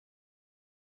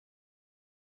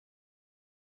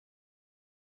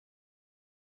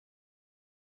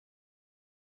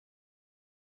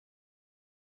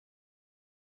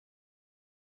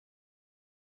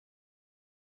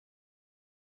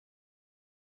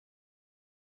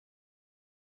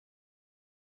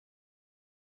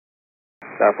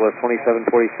Southwest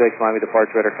 2746, Miami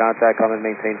departure radar contact, come and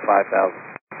maintain 5,000.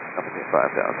 Come and maintain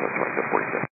 5,000, Southwest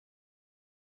 2746.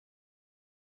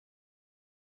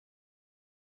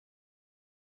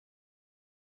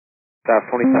 South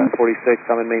 2746,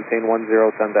 come and maintain 10,000.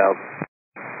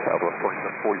 Southwest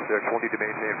 2746, we'll need to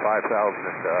maintain 5,000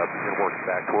 and begin working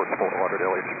back towards Fort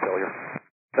Lauderdale engine failure.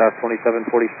 South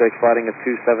 2746, sliding at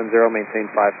 270, maintain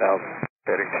 5,000.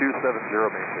 Heading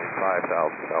 270, maintain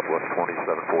 5,000, Southwest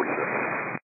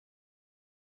 2746.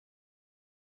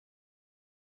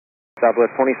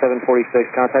 Southwest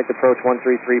 2746, contact approach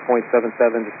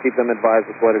 133.77, just keep them advised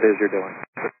with what it is you're doing.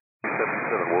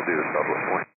 77 will do, Southwest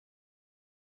 20.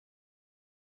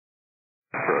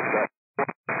 Approach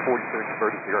 46,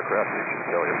 emergency aircraft engine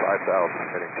failure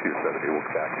 5,000, heading 270, we'll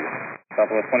get back to you.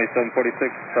 Southwest 2746,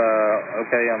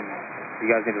 okay, you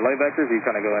guys need to lay vectors, or you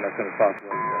kind of go in as soon as possible?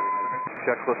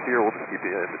 Checklist here, we'll just keep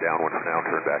you in the downwind for now and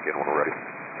turn back in when we're ready.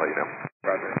 Let you know.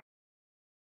 Roger.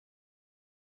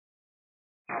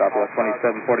 Southwest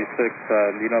 2746,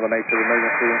 do you know the nature of the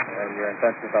emergency and your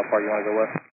intentions, how far you want to go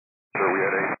west? Sure, we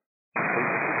had a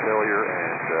engine failure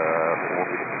and we'll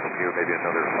be from you maybe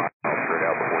another 5 miles straight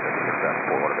out before they get back to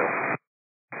Fort Lauderdale.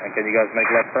 And can you guys make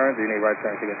left turns, or you need right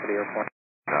turns to get to the airport?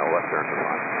 No, left turns are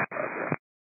fine. Roger.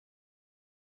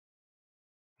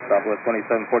 Southwest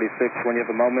 2746, when you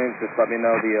have a moment, just let me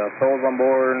know the souls on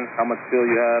board, how much fuel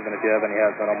you have, and if you have any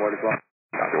hazmat on board as well.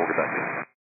 Copy, we'll get back to you.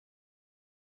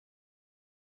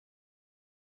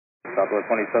 Southwest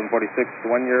 2746,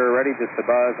 when you're ready, just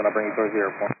advise and I'll bring you towards the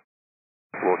airport.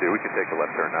 Will do, we can take the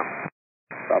left turn now.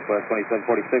 Southwest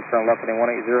 2746, turn left heading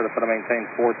 180 to try to maintain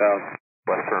 4,000.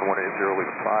 Left turn 180,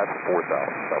 leaving 5 for 4,000,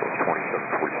 Southwest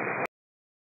 2746.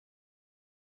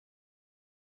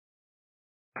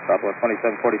 Southwest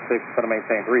 2746, try to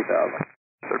maintain 3,000.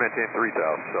 Try to maintain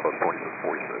 3,000, Southwest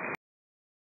 2746.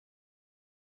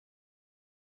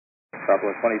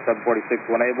 Southwest 2746,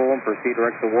 to enable and proceed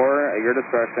direct to war at your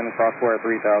discretion, crosswire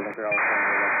 3,000, clear ILS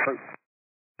 10 left.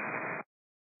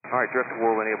 Alright, direct to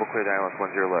war, enable, clear the ILS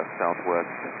 10 left,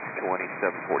 Southwest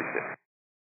 2746.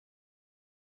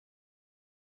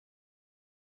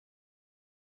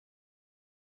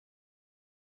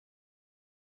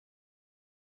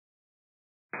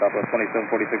 Southwest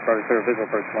 2746, try to clear visual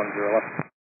approach 10 left.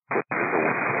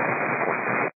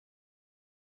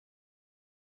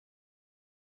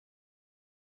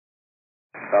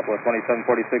 Southwest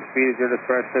 2746, speed is your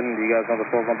discretion. Do you guys know the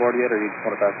souls on board yet, or you just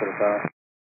want to pass to the tower?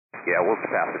 Yeah, we'll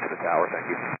pass it to the tower, thank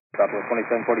you. Southwest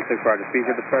 2746, roger. Speed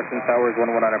is your discretion. Tower is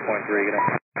 119.3, get in.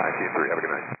 19.3, have a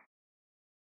good night.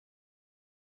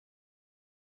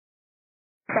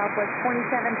 Southwest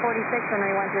 2746,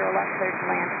 runway 10 left, clear to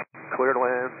land. Clear to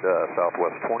land,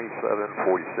 Southwest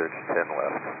 2746, 10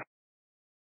 left.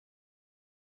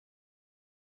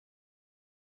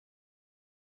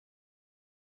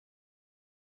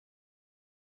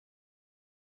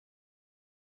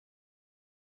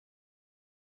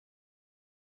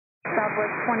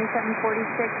 Southwest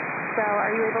 2746, so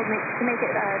are you able to make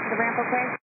it to the ramp okay?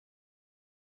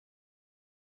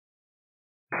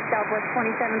 Southwest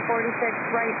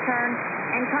 2746, right turn,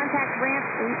 and contact ramp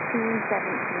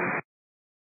 1817.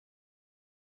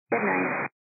 Good night.